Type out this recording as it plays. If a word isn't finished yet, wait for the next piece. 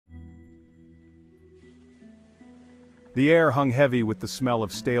The air hung heavy with the smell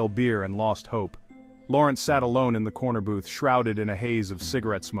of stale beer and lost hope. Lawrence sat alone in the corner booth, shrouded in a haze of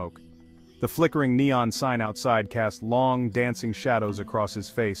cigarette smoke. The flickering neon sign outside cast long, dancing shadows across his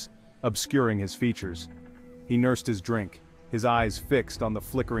face, obscuring his features. He nursed his drink, his eyes fixed on the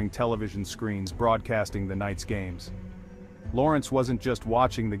flickering television screens broadcasting the night's games. Lawrence wasn't just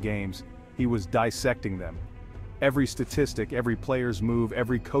watching the games, he was dissecting them. Every statistic, every player's move,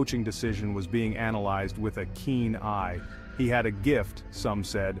 every coaching decision was being analyzed with a keen eye. He had a gift, some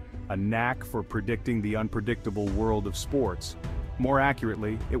said, a knack for predicting the unpredictable world of sports. More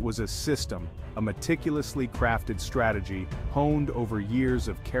accurately, it was a system, a meticulously crafted strategy, honed over years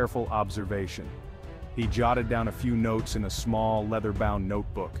of careful observation. He jotted down a few notes in a small, leather-bound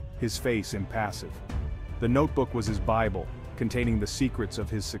notebook, his face impassive. The notebook was his Bible, containing the secrets of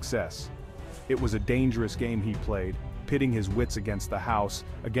his success. It was a dangerous game he played, pitting his wits against the house,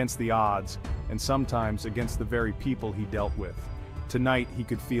 against the odds, and sometimes against the very people he dealt with. Tonight he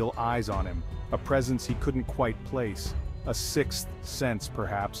could feel eyes on him, a presence he couldn't quite place, a sixth sense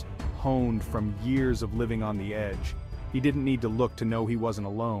perhaps, honed from years of living on the edge. He didn't need to look to know he wasn't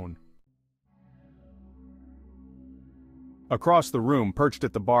alone. Across the room, perched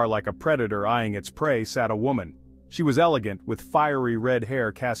at the bar like a predator eyeing its prey, sat a woman. She was elegant, with fiery red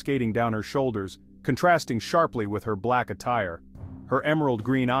hair cascading down her shoulders, contrasting sharply with her black attire. Her emerald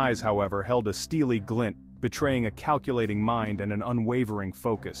green eyes, however, held a steely glint, betraying a calculating mind and an unwavering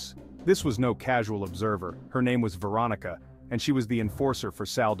focus. This was no casual observer. Her name was Veronica, and she was the enforcer for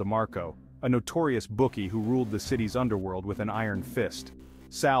Sal DeMarco, a notorious bookie who ruled the city's underworld with an iron fist.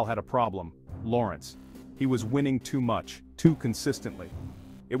 Sal had a problem: Lawrence. He was winning too much, too consistently.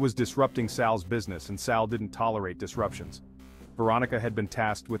 It was disrupting Sal's business, and Sal didn't tolerate disruptions. Veronica had been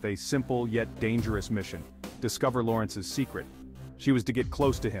tasked with a simple yet dangerous mission: discover Lawrence's secret. She was to get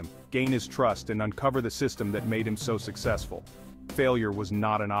close to him, gain his trust, and uncover the system that made him so successful. Failure was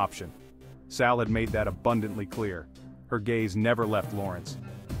not an option. Sal had made that abundantly clear. Her gaze never left Lawrence.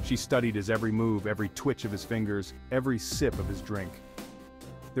 She studied his every move, every twitch of his fingers, every sip of his drink.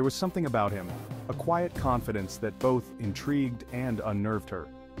 There was something about him, a quiet confidence that both intrigued and unnerved her.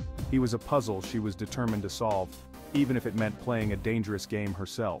 He was a puzzle she was determined to solve, even if it meant playing a dangerous game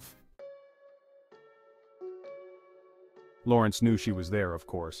herself. Lawrence knew she was there, of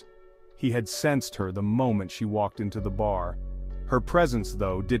course. He had sensed her the moment she walked into the bar. Her presence,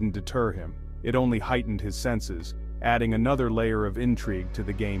 though, didn't deter him. It only heightened his senses, adding another layer of intrigue to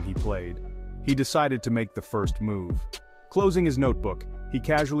the game he played. He decided to make the first move. Closing his notebook, he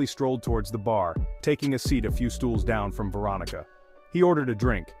casually strolled towards the bar, taking a seat a few stools down from Veronica. He ordered a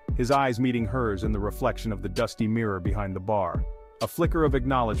drink, his eyes meeting hers in the reflection of the dusty mirror behind the bar. A flicker of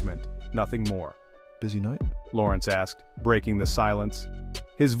acknowledgement, nothing more. Busy night? Lawrence asked, breaking the silence.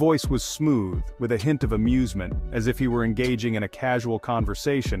 His voice was smooth, with a hint of amusement, as if he were engaging in a casual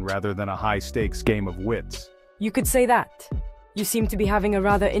conversation rather than a high-stakes game of wits. You could say that. You seem to be having a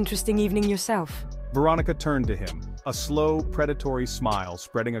rather interesting evening yourself. Veronica turned to him, a slow, predatory smile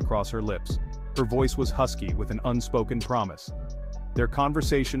spreading across her lips. Her voice was husky with an unspoken promise. Their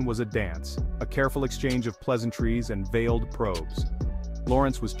conversation was a dance, a careful exchange of pleasantries and veiled probes.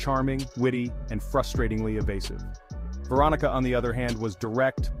 Lawrence was charming, witty, and frustratingly evasive. Veronica, on the other hand, was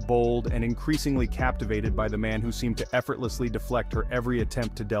direct, bold, and increasingly captivated by the man who seemed to effortlessly deflect her every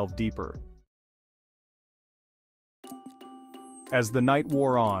attempt to delve deeper. As the night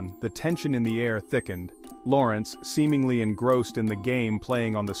wore on, the tension in the air thickened. Lawrence, seemingly engrossed in the game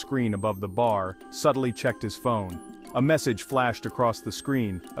playing on the screen above the bar, subtly checked his phone. A message flashed across the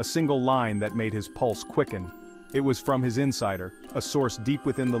screen, a single line that made his pulse quicken. It was from his insider, a source deep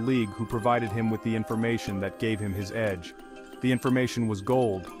within the league who provided him with the information that gave him his edge. The information was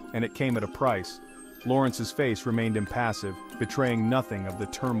gold, and it came at a price. Lawrence's face remained impassive, betraying nothing of the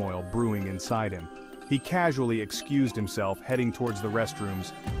turmoil brewing inside him. He casually excused himself, heading towards the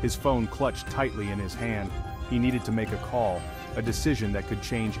restrooms, his phone clutched tightly in his hand. He needed to make a call, a decision that could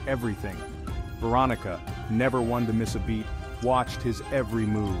change everything. Veronica, never one to miss a beat, watched his every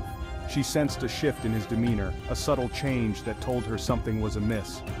move. She sensed a shift in his demeanor, a subtle change that told her something was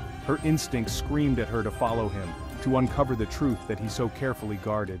amiss. Her instinct screamed at her to follow him, to uncover the truth that he so carefully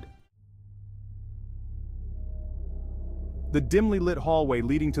guarded. The dimly lit hallway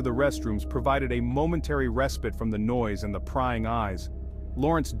leading to the restrooms provided a momentary respite from the noise and the prying eyes.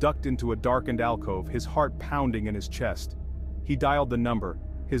 Lawrence ducked into a darkened alcove, his heart pounding in his chest. He dialed the number,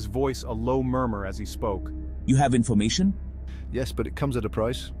 his voice a low murmur as he spoke. You have information? Yes, but it comes at a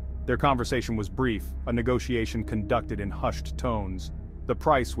price. Their conversation was brief, a negotiation conducted in hushed tones. The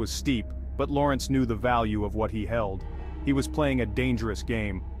price was steep, but Lawrence knew the value of what he held. He was playing a dangerous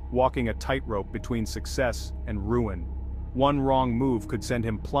game, walking a tightrope between success and ruin. One wrong move could send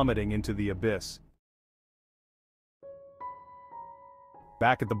him plummeting into the abyss.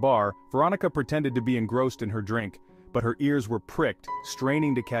 Back at the bar, Veronica pretended to be engrossed in her drink, but her ears were pricked,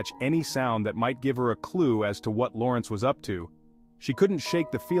 straining to catch any sound that might give her a clue as to what Lawrence was up to. She couldn't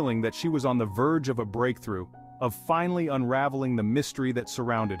shake the feeling that she was on the verge of a breakthrough, of finally unraveling the mystery that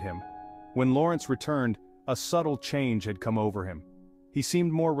surrounded him. When Lawrence returned, a subtle change had come over him. He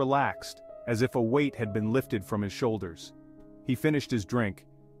seemed more relaxed, as if a weight had been lifted from his shoulders. He finished his drink,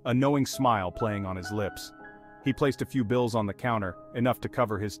 a knowing smile playing on his lips. He placed a few bills on the counter, enough to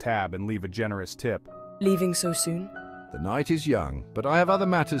cover his tab and leave a generous tip. Leaving so soon? The night is young, but I have other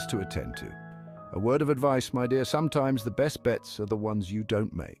matters to attend to. A word of advice, my dear, sometimes the best bets are the ones you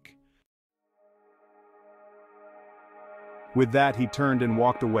don't make. With that, he turned and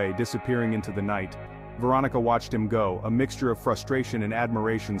walked away, disappearing into the night. Veronica watched him go, a mixture of frustration and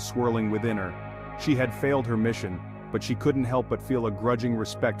admiration swirling within her. She had failed her mission, but she couldn't help but feel a grudging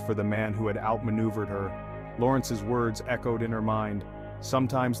respect for the man who had outmaneuvered her. Lawrence's words echoed in her mind.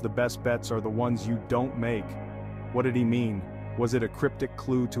 Sometimes the best bets are the ones you don't make. What did he mean? Was it a cryptic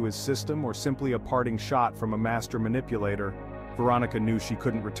clue to his system or simply a parting shot from a master manipulator? Veronica knew she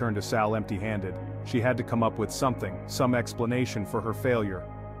couldn't return to Sal empty-handed. She had to come up with something, some explanation for her failure.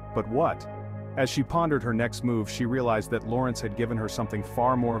 But what? As she pondered her next move, she realized that Lawrence had given her something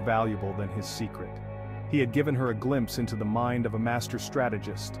far more valuable than his secret. He had given her a glimpse into the mind of a master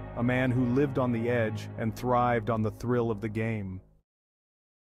strategist, a man who lived on the edge and thrived on the thrill of the game.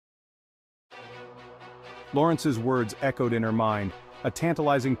 Lawrence's words echoed in her mind, a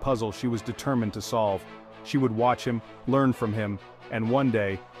tantalizing puzzle she was determined to solve. She would watch him, learn from him, and one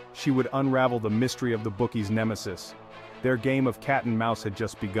day, she would unravel the mystery of the Bookie's nemesis. Their game of cat and mouse had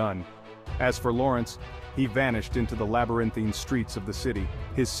just begun. As for Lawrence, he vanished into the labyrinthine streets of the city,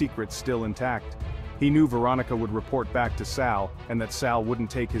 his secret still intact. He knew Veronica would report back to Sal, and that Sal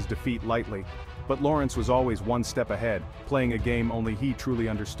wouldn't take his defeat lightly. But Lawrence was always one step ahead, playing a game only he truly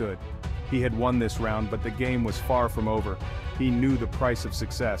understood. He had won this round, but the game was far from over. He knew the price of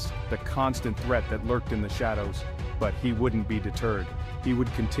success, the constant threat that lurked in the shadows. But he wouldn't be deterred. He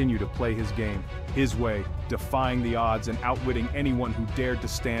would continue to play his game, his way, defying the odds and outwitting anyone who dared to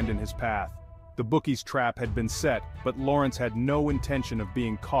stand in his path. The Bookie's trap had been set, but Lawrence had no intention of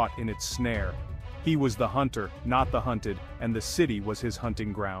being caught in its snare. He was the hunter, not the hunted, and the city was his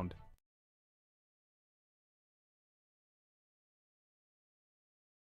hunting ground.